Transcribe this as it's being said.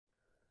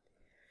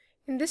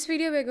In this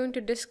video, we're going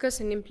to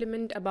discuss and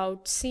implement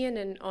about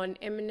CNN on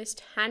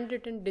MNIST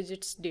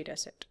Handwritten-Digits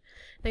dataset.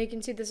 Now you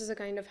can see this is a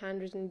kind of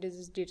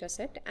handwritten-digits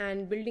dataset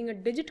and building a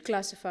digit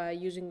classifier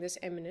using this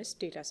MNIST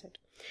dataset.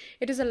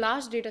 It is a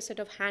large dataset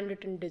of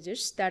handwritten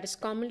digits that is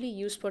commonly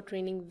used for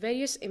training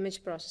various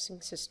image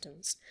processing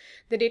systems.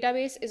 The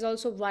database is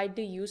also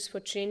widely used for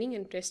training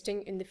and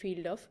testing in the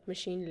field of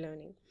machine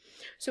learning.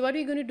 So what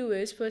we're going to do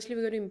is, firstly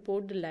we're going to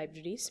import the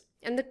libraries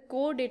and the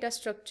core data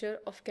structure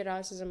of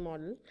Keras as a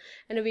model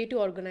and a way to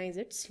organize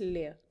its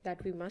layer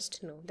that we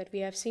must know, that we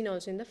have seen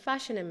also in the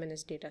Fashion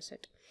MNIST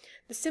dataset.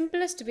 The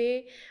simplest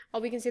way,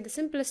 or we can say the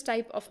simplest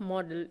type of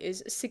model,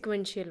 is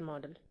sequential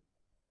model.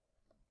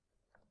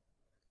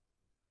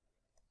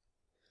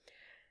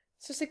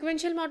 So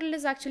sequential model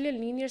is actually a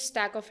linear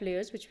stack of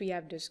layers which we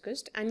have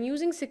discussed, and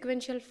using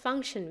sequential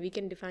function we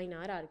can define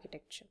our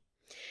architecture.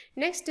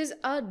 Next is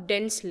a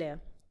dense layer.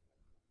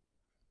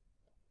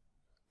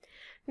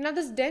 Now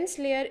this dense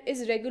layer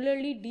is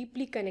regularly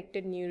deeply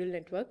connected neural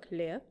network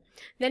layer.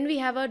 Then we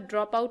have a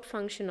dropout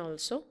function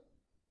also.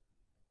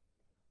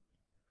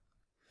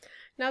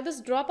 Now this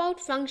dropout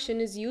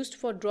function is used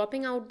for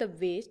dropping out the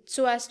weight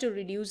so as to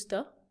reduce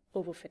the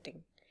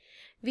overfitting.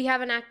 We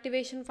have an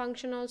activation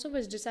function also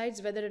which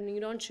decides whether a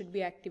neuron should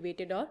be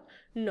activated or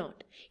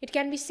not. It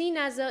can be seen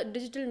as a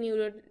digital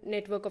neural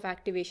network of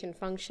activation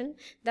function.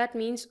 That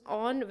means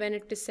on when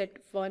it is set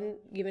 1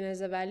 given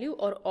as a value,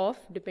 or off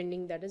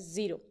depending, that is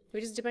 0,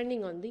 which is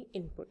depending on the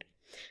input.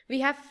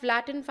 We have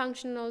flatten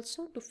function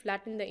also to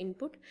flatten the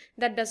input.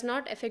 That does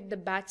not affect the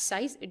batch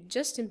size, it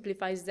just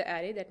simplifies the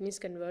array, that means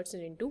converts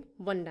it into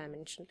one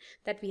dimension,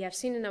 that we have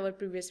seen in our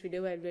previous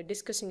video where we were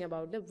discussing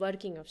about the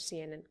working of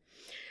CNN.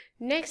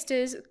 Next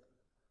is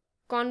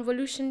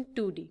convolution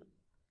 2D.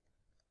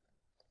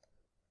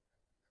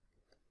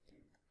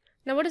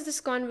 Now what is this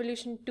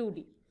convolution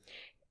 2D?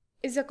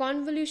 It's a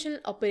convolution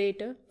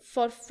operator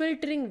for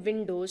filtering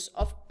windows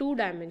of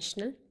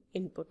two-dimensional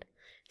input.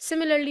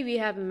 Similarly, we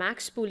have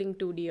max pooling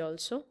 2D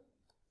also.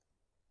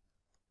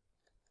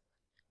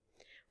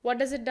 What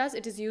does it do?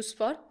 It is used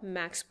for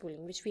max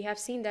pooling, which we have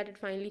seen that it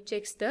finally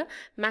checks the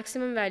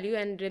maximum value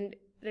and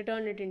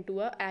return it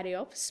into an array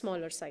of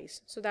smaller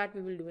size. So that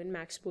we will do in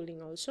max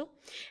pooling also.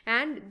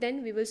 And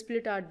then we will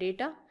split our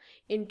data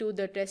into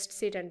the test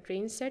set and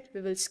train set.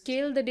 We will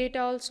scale the data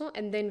also,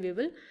 and then we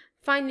will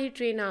finally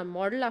train our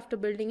model after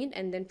building it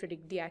and then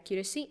predict the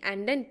accuracy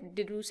and then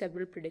do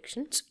several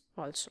predictions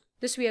also.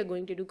 This we are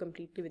going to do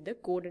completely with the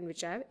code, in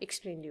which I have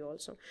explained you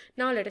also.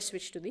 Now let us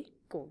switch to the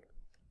code.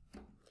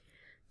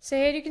 So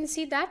here you can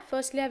see that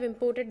firstly I have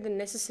imported the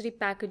necessary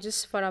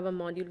packages for our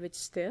module which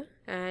is there,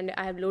 and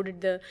I have loaded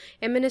the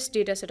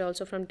MNIST dataset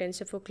also from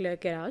Tensorflow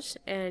Keras,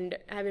 and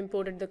I have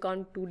imported the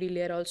Con2D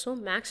layer also,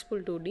 max pool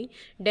 2D,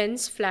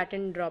 dense,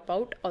 flatten,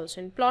 dropout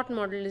also, and plot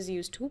model is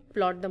used to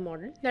plot the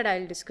model that I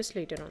will discuss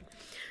later on.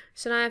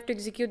 So now I have to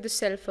execute the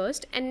cell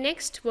first, and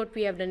next what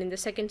we have done in the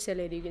second cell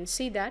area, you can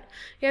see that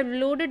we have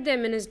loaded the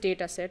MNIST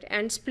dataset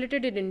and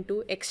splitted it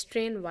into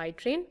X-train,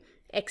 Y-train,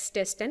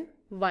 X-test and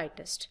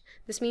Y-test.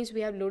 This means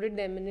we have loaded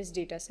the MNIST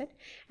dataset,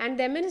 and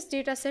the MNIST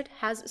dataset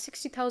has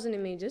 60,000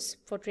 images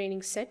for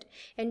training set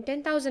and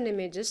 10,000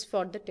 images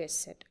for the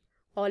test set.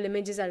 All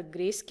images are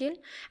grayscale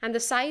and the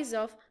size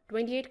of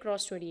 28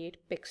 × 28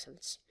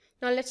 pixels.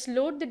 Now let's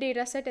load the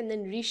dataset and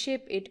then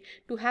reshape it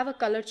to have a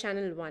color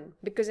channel 1,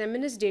 because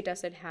MNIST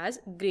dataset has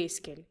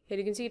grayscale. Here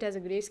you can see it has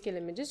a grayscale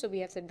images, so we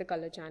have set the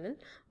color channel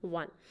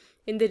 1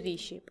 in the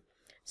reshape.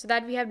 So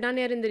that we have done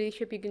here in the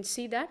reshape, you can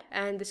see that,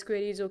 and this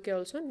query is okay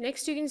also.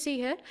 Next you can see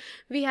here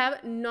we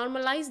have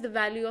normalized the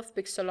value of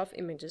pixel of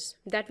images.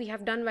 That we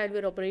have done while we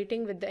are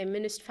operating with the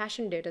MNIST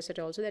fashion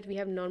dataset also, that we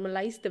have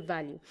normalized the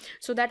value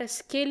so that a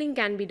scaling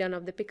can be done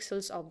of the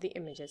pixels of the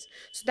images.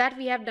 So that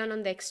we have done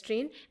on the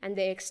X-train and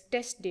the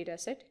X-test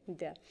dataset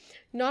there.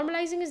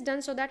 Normalizing is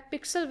done so that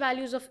pixel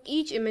values of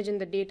each image in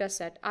the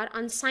dataset are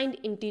unsigned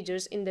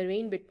integers in the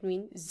range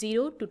between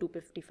 0 to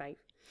 255.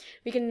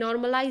 We can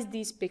normalize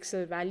these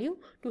pixel value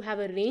to have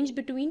a range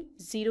between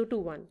 0 to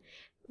 1.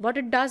 What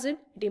it does, it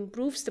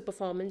improves the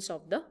performance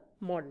of the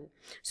model.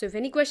 So if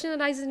any question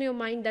arises in your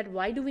mind that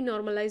why do we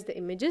normalize the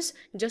images,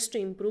 just to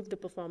improve the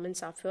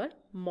performance of your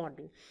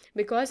model,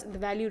 because the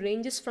value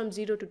ranges from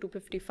 0 to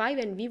 255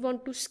 and we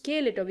want to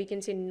scale it, or we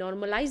can say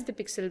normalize the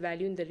pixel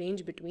value in the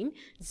range between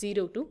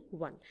 0 to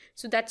 1.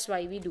 So that's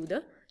why we do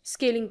the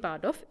scaling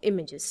part of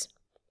images.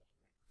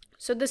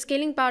 So the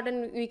scaling part,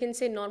 and we can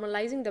say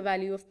normalizing the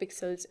value of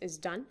pixels, is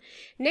done.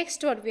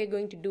 Next what we are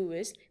going to do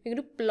is we're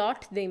going to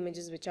plot the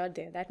images which are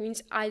there. That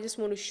means I just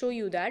want to show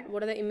you that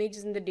what are the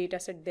images in the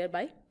dataset there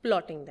by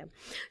plotting them.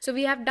 So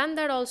we have done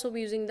that also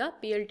using the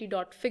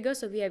plt.figure.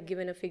 So we have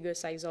given a figure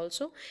size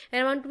also,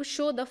 and I want to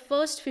show the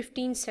first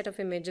 15 set of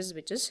images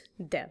which is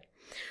there.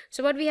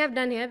 So what we have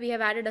done here, we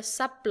have added a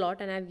subplot,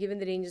 and I've given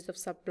the ranges of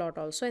subplot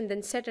also, and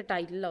then set a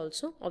title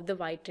also of the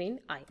y-trained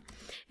eye.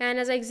 And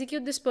as I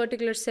execute this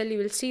particular cell, you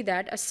will see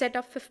that a set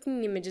of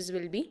 15 images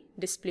will be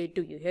displayed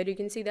to you. Here you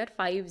can see that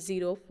 5,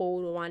 0,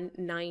 4, 1,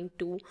 9,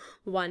 2,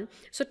 1.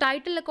 So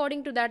title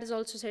according to that is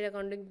also set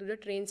according to the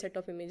trained set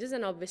of images,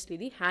 and obviously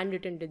the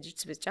handwritten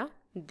digits which are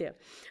there.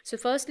 So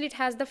firstly it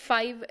has the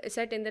 5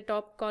 set in the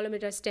top column,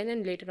 it has 10,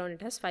 and later on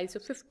it has 5. So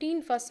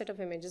 15 first set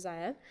of images I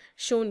have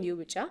shown you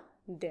which are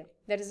there.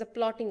 That is the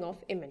plotting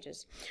of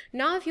images.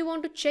 Now if you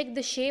want to check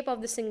the shape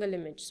of the single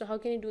image, so how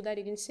can you do that?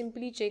 You can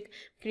simply check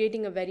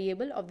creating a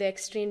variable of the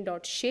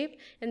xtrain.shape,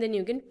 and then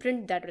you can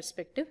print that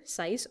respective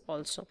size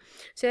also.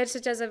 So here,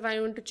 such as if I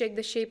want to check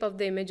the shape of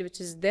the image which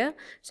is there,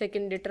 so I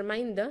can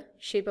determine the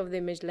shape of the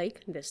image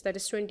like this, that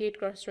is 28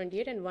 cross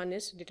 28, and one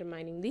is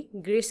determining the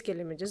grayscale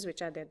images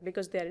which are there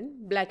because they are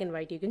in black and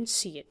white, you can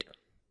see it.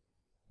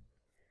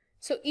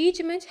 So each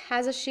image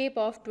has a shape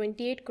of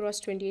 28 cross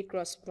 28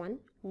 cross 1.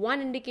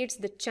 1 indicates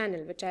the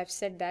channel, which I have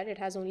said that it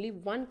has only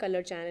one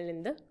color channel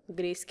in the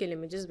grayscale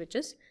images which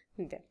is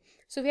there.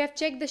 So we have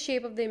checked the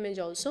shape of the image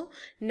also.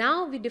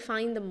 Now we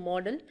define the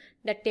model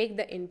that take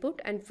the input,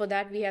 and for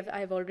that I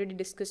have already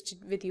discussed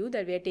with you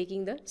that we are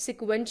taking the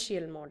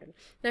sequential model.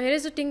 Now here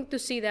is the thing to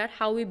see that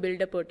how we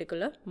build a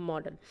particular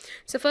model.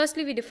 So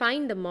firstly we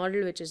define the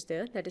model which is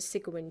there, that is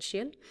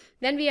sequential.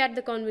 Then we add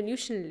the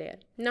convolutional layer.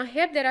 Now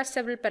here there are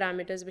several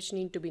parameters which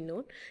need to be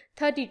known.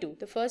 32,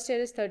 the first here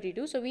is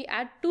 32, so we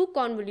add 2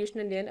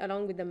 convolutional layer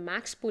along with the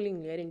max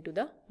pooling layer into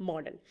the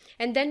model,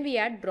 and then we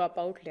add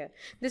dropout layer.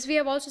 This we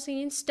have also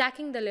seen in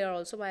stacking the layer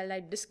also, while I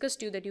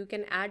discussed you that you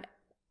can add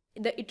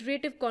the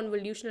iterative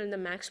convolutional and the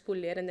max pool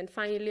layer, and then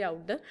finally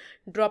out the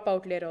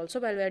dropout layer also,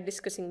 while we are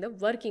discussing the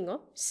working of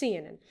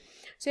CNN.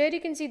 So here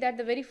you can see that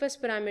the very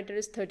first parameter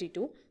is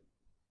 32.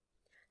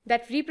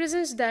 That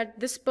represents that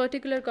this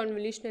particular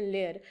convolutional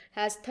layer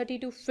has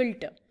 32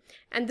 filter,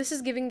 and this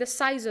is giving the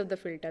size of the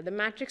filter. The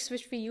matrix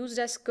which we used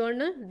as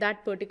kernel,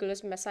 that particular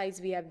size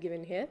we have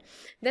given here.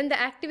 Then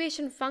the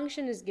activation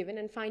function is given,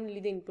 and finally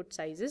the input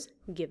size is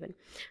given.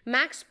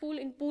 Max pool,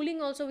 in pooling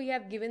also we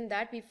have given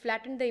that we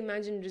flattened the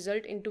imagined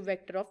result into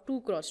vector of 2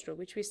 cross 2,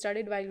 which we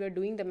studied while we were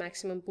doing the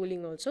maximum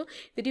pooling also,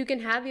 that you can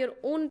have your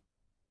own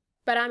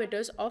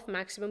parameters of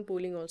maximum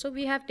pooling also.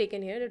 We have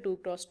taken here a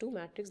 2 cross 2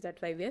 matrix,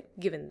 that's why we have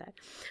given that.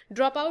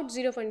 Dropout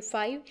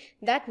 0.5,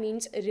 that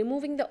means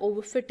removing the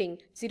overfitting.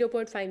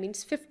 0.5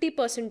 means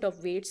 50%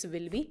 of weights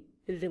will be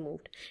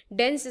removed.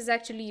 Dense is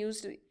actually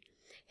used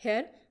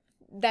here,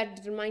 that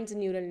determines a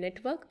neural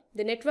network.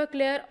 The network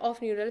layer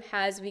of neural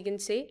has, we can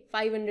say,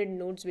 500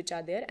 nodes which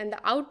are there, and the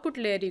output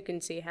layer you can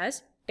say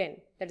has 10,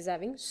 that is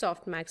having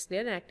soft max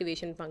layer and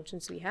activation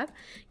functions we have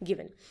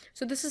given.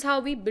 So this is how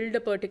we build a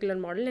particular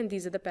model, and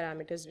these are the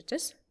parameters which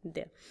is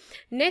there.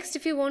 Next,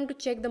 if you want to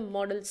check the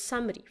model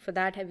summary, for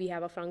that we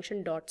have a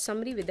function dot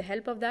summary. With the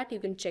help of that you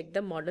can check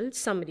the model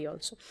summary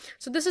also.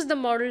 So this is the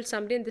model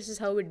summary, and this is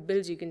how it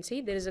builds. You can see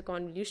there is a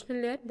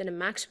convolutional layer, then a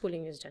max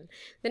pooling is done,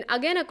 then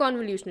again a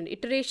convolutional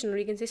iteration, or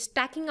you can say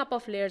stacking up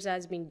of layers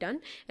has been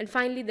done, and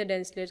finally the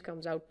dense layer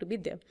comes out to be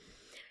there.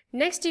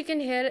 Next, you can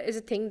here is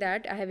a thing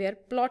that I have here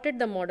plotted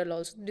the model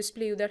also to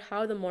display you that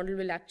how the model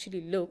will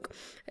actually look,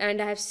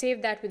 and I have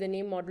saved that with the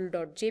name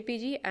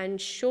model.jpg, and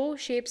show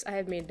shapes I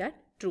have made that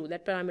true.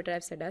 That parameter I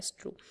have set as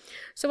true.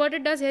 So what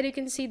it does here, you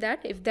can see that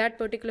if that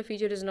particular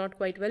feature is not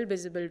quite well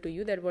visible to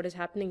you, that what is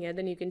happening here,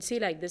 then you can see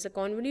like this, a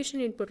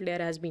convolution input layer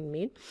has been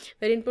made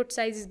where input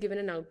size is given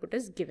and output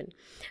is given.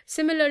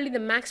 Similarly, the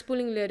max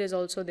pooling layer is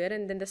also there,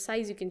 and then the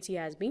size you can see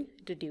has been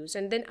reduced,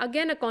 and then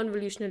again a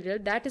convolutional layer.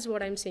 That is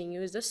what I'm saying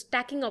you is the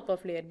stacking up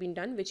of layer being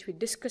done, which we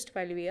discussed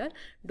while we are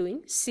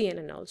doing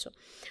CNN also.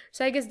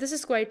 So I guess this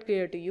is quite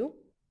clear to you.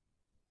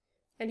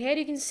 And here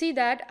you can see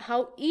that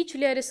how each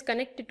layer is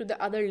connected to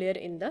the other layer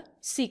in the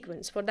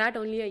sequence. For that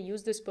only I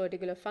use this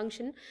particular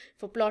function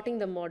for plotting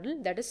the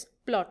model, that is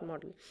plot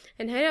model.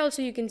 And here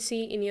also you can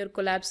see in your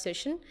collab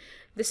session,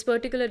 this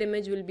particular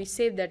image will be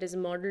saved, that is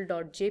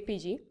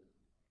model.jpg.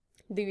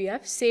 We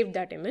have saved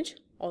that image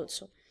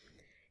also.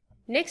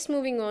 Next,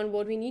 moving on,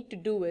 what we need to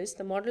do is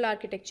the model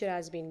architecture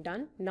has been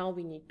done. Now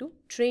we need to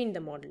train the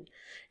model.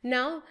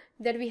 Now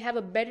that we have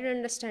a better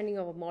understanding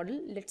of a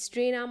model, let's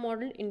train our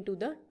model into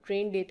the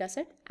trained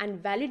dataset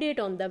and validate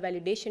on the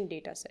validation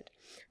dataset.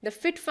 The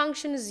fit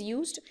function is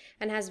used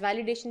and has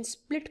validation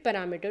split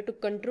parameter to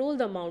control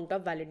the amount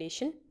of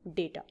validation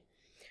data.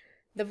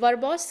 The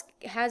verbose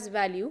has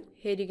value,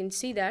 here you can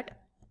see that,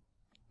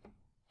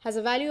 has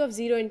a value of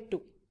 0 and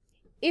 2.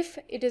 If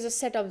it is a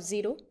set of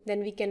 0,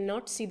 then we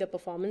cannot see the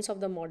performance of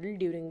the model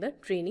during the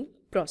training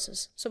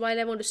process. So while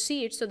I want to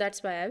see it, so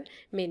that's why I've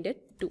made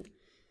it 2.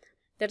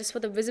 That is for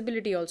the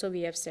visibility also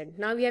we have said.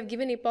 Now we have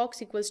given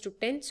epochs equals to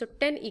 10. So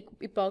 10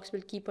 epochs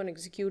will keep on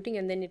executing,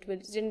 and then it will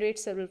generate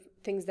several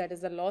things, that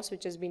is the loss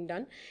which has been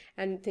done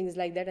and things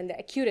like that, and the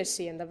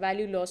accuracy and the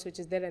value loss which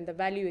is there and the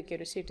value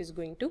accuracy it is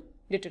going to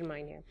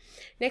determine here.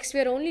 Next,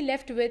 we are only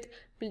left with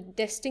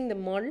testing the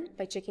model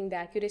by checking the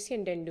accuracy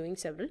and then doing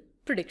several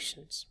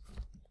predictions.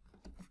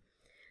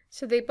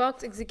 So the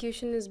epoch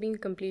execution is being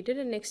completed,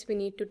 and next we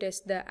need to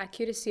test the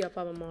accuracy of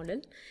our model.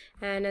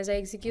 And as I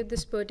execute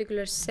this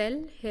particular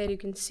cell, here you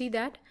can see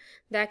that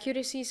the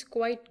accuracy is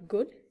quite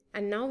good.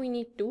 And now we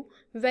need to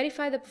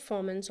verify the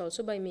performance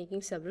also by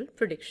making several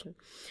predictions.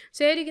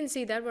 So here you can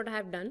see that what I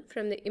have done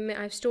from the image,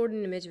 I've stored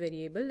an image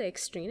variable, the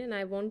xstring, and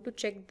I want to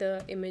check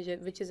the image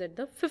which is at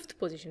the 5th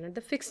position, at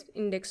the fixed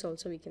index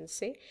also we can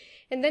say.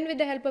 And then with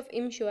the help of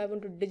imshow, I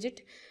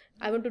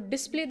want to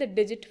display the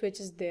digit which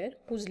is there,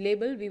 whose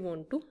label we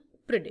want to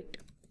predict.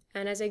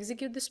 And as I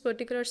execute this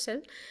particular cell,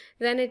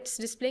 then it's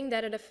displaying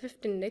that at a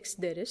 5th index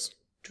there is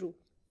true.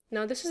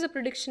 Now this is a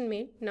prediction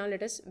made. Now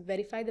let us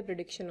verify the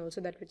prediction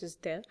also, that which is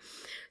there.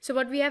 So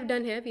what we have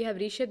done here, we have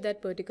reshaped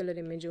that particular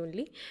image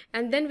only,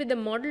 and then with the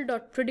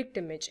model.predict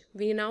image,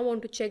 we now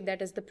want to check that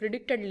is the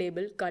predicted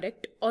label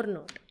correct or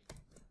not.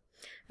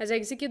 As I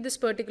execute this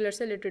particular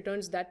cell, it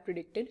returns that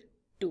predicted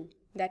 2.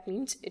 That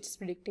means it's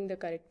predicting the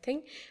correct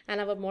thing,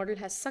 and our model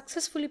has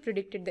successfully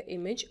predicted the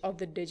image of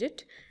the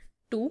digit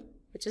 2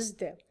 which is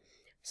there.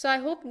 So I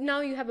hope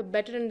now you have a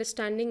better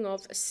understanding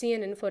of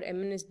CNN for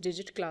MNIST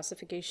digit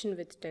classification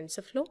with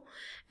TensorFlow,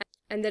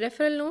 and the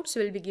referral notes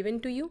will be given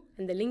to you,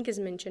 and the link is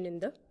mentioned in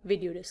the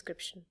video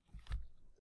description.